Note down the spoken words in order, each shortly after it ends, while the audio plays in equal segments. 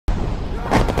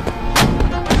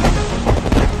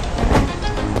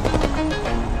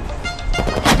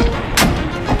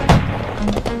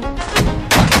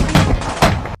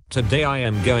Today I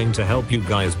am going to help you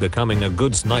guys becoming a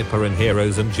good sniper in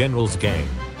Heroes and Generals game.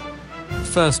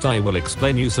 First I will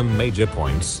explain you some major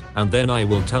points, and then I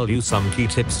will tell you some key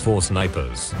tips for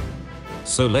snipers.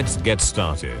 So let's get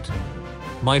started.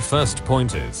 My first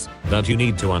point is that you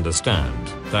need to understand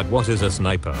that what is a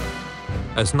sniper.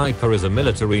 A sniper is a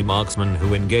military marksman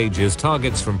who engages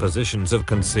targets from positions of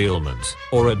concealment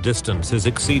or at distances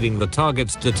exceeding the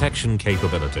target's detection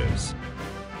capabilities.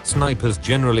 Snipers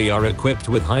generally are equipped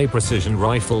with high precision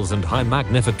rifles and high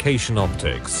magnification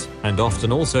optics, and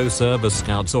often also serve as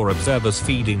scouts or observers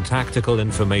feeding tactical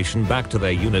information back to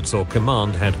their units or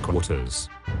command headquarters.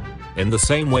 In the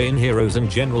same way in Heroes and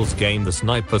Generals game, the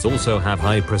snipers also have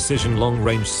high precision long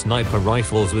range sniper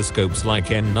rifles with scopes like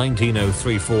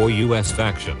M1903 for US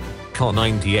faction,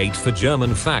 Kar-98 for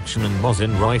German faction and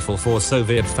Mosin rifle for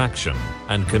Soviet faction,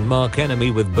 and can mark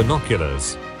enemy with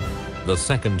binoculars. The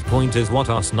second point is what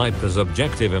are snipers'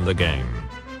 objective in the game.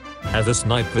 As a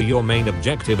sniper, your main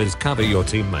objective is cover your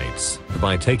teammates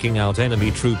by taking out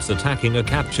enemy troops attacking a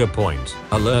capture point,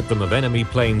 alert them of enemy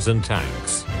planes and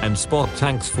tanks, and spot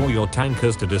tanks for your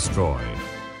tankers to destroy.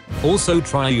 Also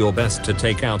try your best to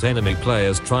take out enemy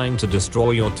players trying to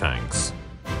destroy your tanks.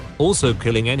 Also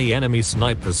killing any enemy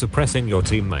snipers suppressing your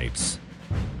teammates.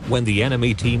 When the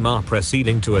enemy team are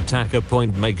proceeding to attack a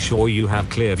point, make sure you have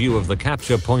clear view of the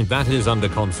capture point that is under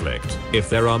conflict. If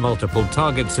there are multiple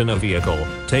targets in a vehicle,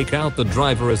 take out the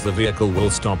driver as the vehicle will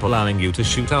stop allowing you to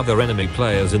shoot other enemy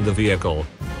players in the vehicle.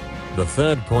 The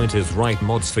third point is right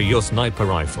mods for your sniper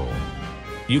rifle.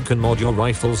 You can mod your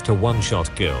rifles to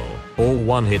one-shot kill or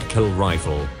one-hit kill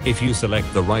rifle if you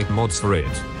select the right mods for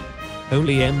it.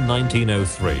 Only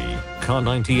M1903,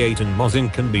 Kar-98 and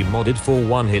Mosin can be modded for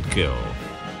one-hit kill.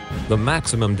 The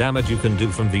maximum damage you can do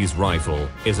from these rifle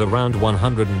is around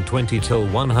 120 till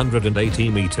 180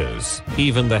 meters.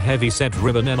 Even the heavy set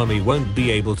ribbon enemy won't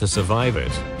be able to survive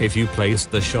it if you place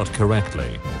the shot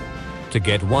correctly. To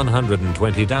get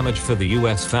 120 damage for the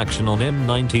US faction on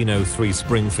M1903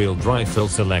 Springfield rifle,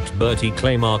 select Bertie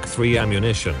Clay Mark III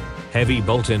ammunition, heavy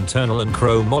bolt internal and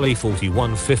chromoly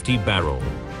 4150 barrel.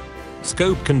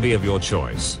 Scope can be of your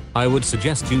choice. I would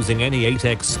suggest using any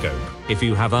 8x scope if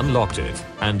you have unlocked it,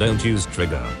 and don't use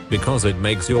trigger because it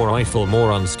makes your rifle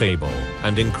more unstable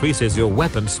and increases your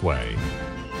weapon sway.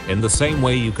 In the same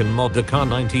way, you can mod the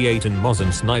Kar-98 and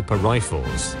Mosin sniper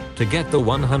rifles to get the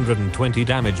 120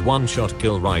 damage one-shot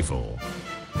kill rifle.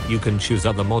 You can choose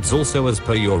other mods also as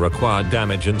per your required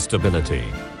damage and stability.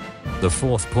 The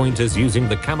fourth point is using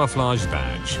the camouflage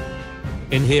badge.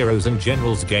 In Heroes and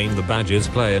Generals game, the badges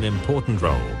play an important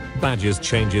role. Badges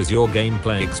changes your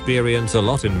gameplay experience a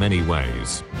lot in many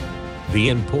ways. The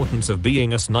importance of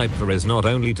being a sniper is not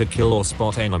only to kill or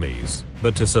spot enemies,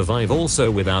 but to survive also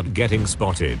without getting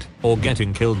spotted or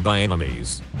getting killed by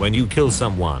enemies. When you kill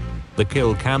someone, the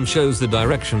kill cam shows the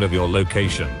direction of your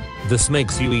location. This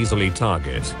makes you easily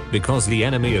target because the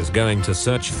enemy is going to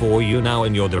search for you now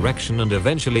in your direction, and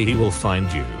eventually he will find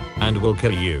you and will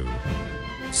kill you.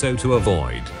 So to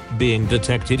avoid being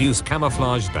detected, use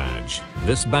camouflage badge.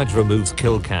 This badge removes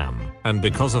kill cam, and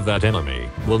because of that, enemy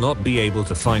will not be able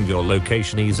to find your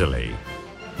location easily.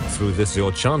 Through this,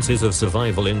 your chances of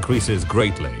survival increases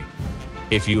greatly.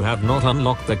 If you have not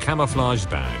unlocked the camouflage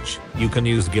badge, you can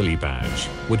use ghillie badge,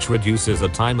 which reduces the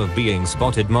time of being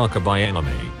spotted marker by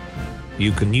enemy.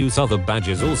 You can use other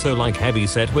badges also like heavy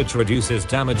set, which reduces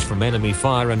damage from enemy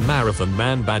fire, and marathon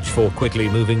man badge for quickly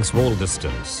moving small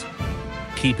distance.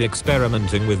 Keep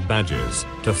experimenting with badges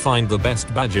to find the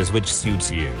best badges which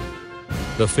suits you.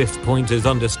 The fifth point is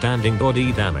understanding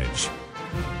body damage.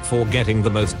 For getting the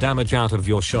most damage out of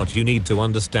your shot, you need to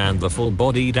understand the full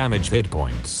body damage hit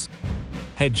points.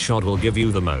 Headshot will give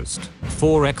you the most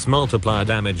 4x multiplier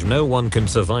damage. No one can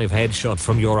survive headshot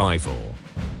from your rifle.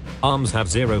 Arms have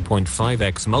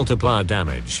 0.5x multiplier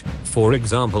damage. For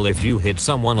example, if you hit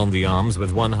someone on the arms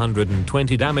with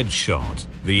 120 damage shot,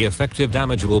 the effective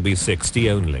damage will be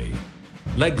 60 only.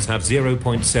 Legs have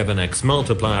 0.7x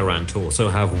multiplier and torso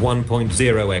have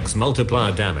 1.0x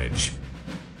multiplier damage.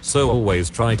 So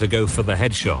always try to go for the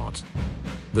headshot.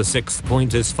 The sixth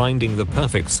point is finding the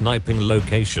perfect sniping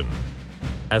location.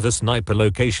 As a sniper,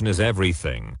 location is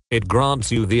everything. It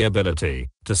grants you the ability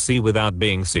to see without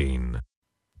being seen.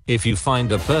 If you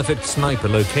find a perfect sniper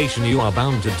location, you are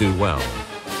bound to do well.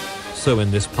 So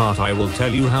in this part I will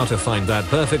tell you how to find that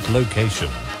perfect location.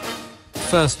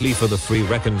 Firstly, for the three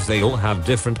reckons, they all have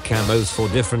different camos for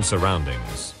different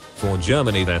surroundings. For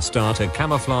Germany, their starter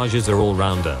camouflages are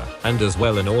all-rounder, and as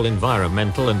well in all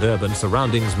environmental and urban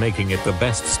surroundings, making it the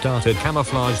best starter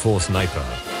camouflage for sniper.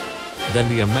 Then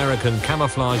the American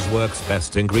camouflage works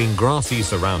best in green grassy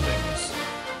surroundings.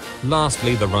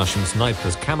 Lastly, the Russian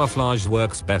sniper's camouflage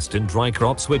works best in dry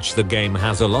crops, which the game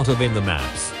has a lot of in the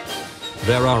maps.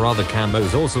 There are other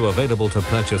camos also available to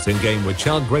purchase in game which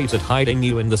are great at hiding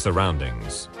you in the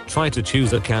surroundings. Try to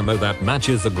choose a camo that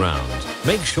matches the ground.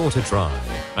 Make sure to try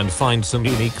and find some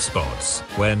unique spots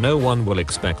where no one will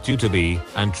expect you to be,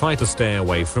 and try to stay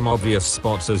away from obvious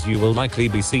spots as you will likely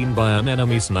be seen by an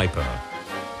enemy sniper.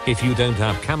 If you don't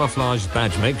have camouflage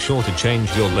badge, make sure to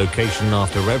change your location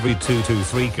after every 2 to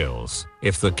 3 kills.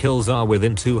 If the kills are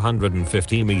within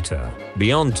 250 meter,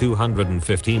 beyond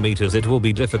 250 meters it will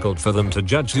be difficult for them to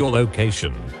judge your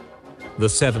location. The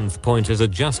 7th point is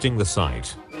adjusting the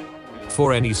sight.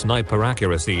 For any sniper,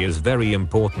 accuracy is very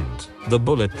important. The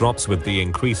bullet drops with the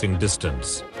increasing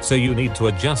distance, so you need to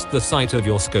adjust the sight of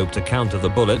your scope to counter the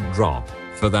bullet drop.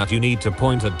 For that you need to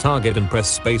point at target and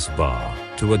press spacebar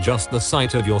to adjust the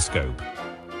sight of your scope.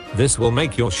 This will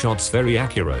make your shots very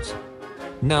accurate.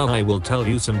 Now I will tell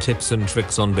you some tips and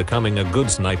tricks on becoming a good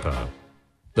sniper.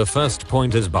 The first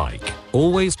point is bike.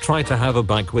 Always try to have a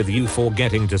bike with you for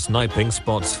getting to sniping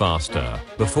spots faster,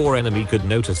 before enemy could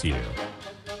notice you.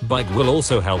 Bike will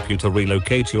also help you to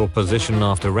relocate your position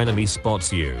after enemy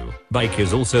spots you. Bike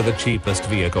is also the cheapest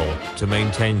vehicle to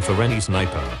maintain for any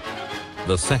sniper.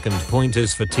 The second point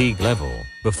is fatigue level.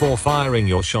 Before firing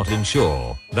your shot,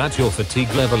 ensure that your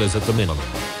fatigue level is at the minimum.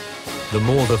 The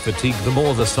more the fatigue, the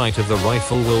more the sight of the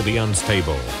rifle will be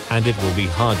unstable, and it will be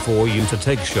hard for you to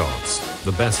take shots.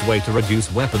 The best way to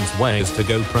reduce weapons wear is to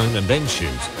go prone and then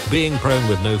shoot. Being prone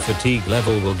with no fatigue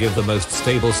level will give the most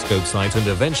stable scope sight, and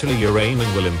eventually your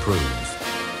aiming will improve.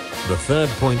 The third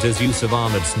point is use of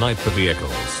armored sniper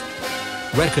vehicles.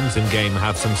 Reckons in game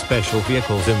have some special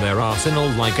vehicles in their arsenal,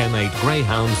 like M8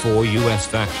 Greyhound for US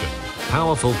faction,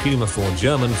 powerful Puma for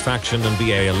German faction, and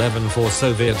BA-11 for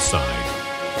Soviet side.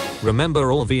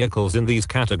 Remember, all vehicles in these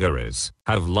categories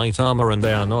have light armor and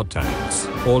they are not tanks.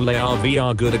 All ARV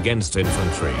are good against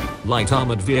infantry. Light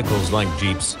armored vehicles like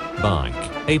jeeps, bike,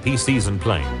 APCs and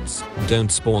planes.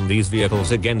 Don't spawn these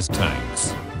vehicles against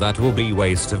tanks. That will be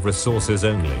waste of resources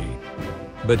only.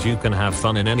 But you can have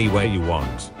fun in any way you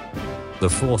want. The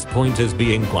fourth point is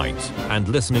being quiet and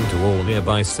listening to all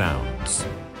nearby sounds.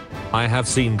 I have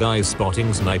seen guys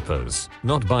spotting snipers,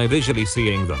 not by visually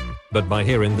seeing them, but by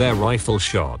hearing their rifle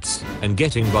shots and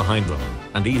getting behind them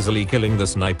and easily killing the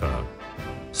sniper.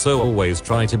 So always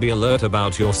try to be alert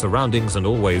about your surroundings and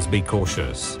always be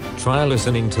cautious. Try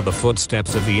listening to the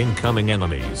footsteps of the incoming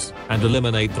enemies and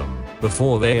eliminate them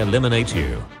before they eliminate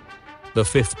you. The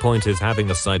fifth point is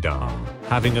having a sidearm.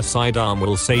 Having a sidearm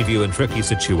will save you in tricky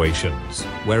situations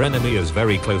where enemy is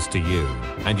very close to you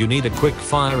and you need a quick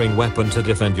firing weapon to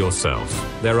defend yourself.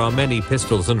 There are many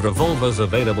pistols and revolvers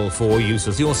available for use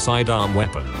as your sidearm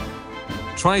weapon.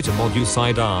 Try to mod your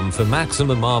sidearm for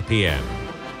maximum RPM.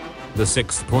 The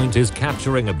sixth point is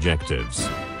capturing objectives.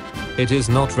 It is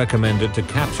not recommended to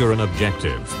capture an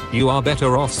objective. You are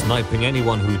better off sniping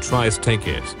anyone who tries to take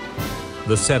it.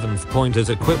 The seventh point is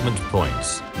equipment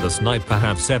points. The sniper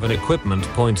have 7 equipment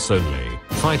points only.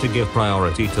 Try to give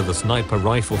priority to the sniper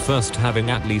rifle first, having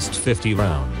at least 50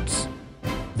 rounds.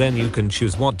 Then you can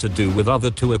choose what to do with other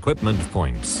 2 equipment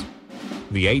points.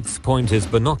 The eighth point is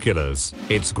binoculars.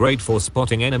 It's great for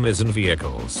spotting enemies and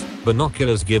vehicles.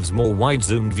 Binoculars gives more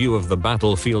wide-zoomed view of the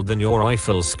battlefield than your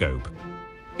rifle scope.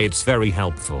 It's very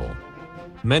helpful.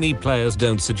 Many players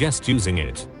don't suggest using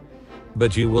it,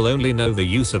 but you will only know the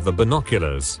use of the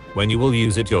binoculars when you will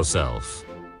use it yourself.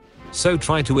 So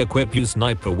try to equip your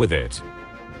sniper with it.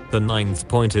 The ninth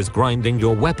point is grinding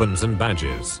your weapons and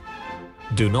badges.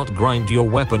 Do not grind your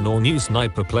weapon or new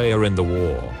sniper player in the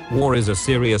war. War is a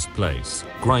serious place.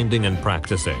 Grinding and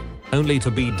practicing, only to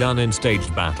be done in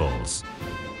staged battles.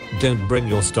 Don't bring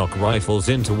your stock rifles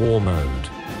into war mode.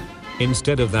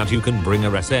 Instead of that, you can bring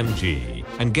a SMG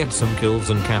and get some kills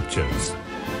and captures.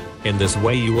 In this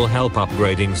way you will help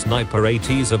upgrading sniper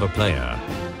ATs of a player.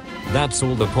 That's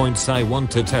all the points I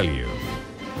want to tell you.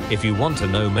 If you want to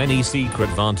know many secret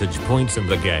vantage points in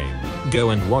the game, go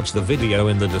and watch the video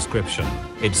in the description.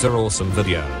 It's an awesome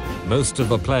video. Most of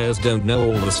the players don't know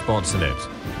all the spots in it.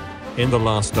 In the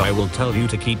last I will tell you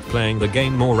to keep playing the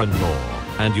game more and more,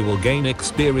 and you will gain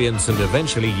experience and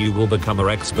eventually you will become an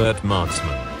expert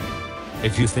marksman.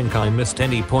 If you think I missed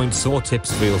any points or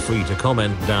tips, feel free to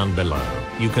comment down below.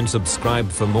 You can subscribe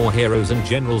for more Heroes and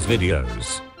Generals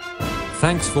videos.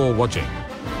 Thanks for watching.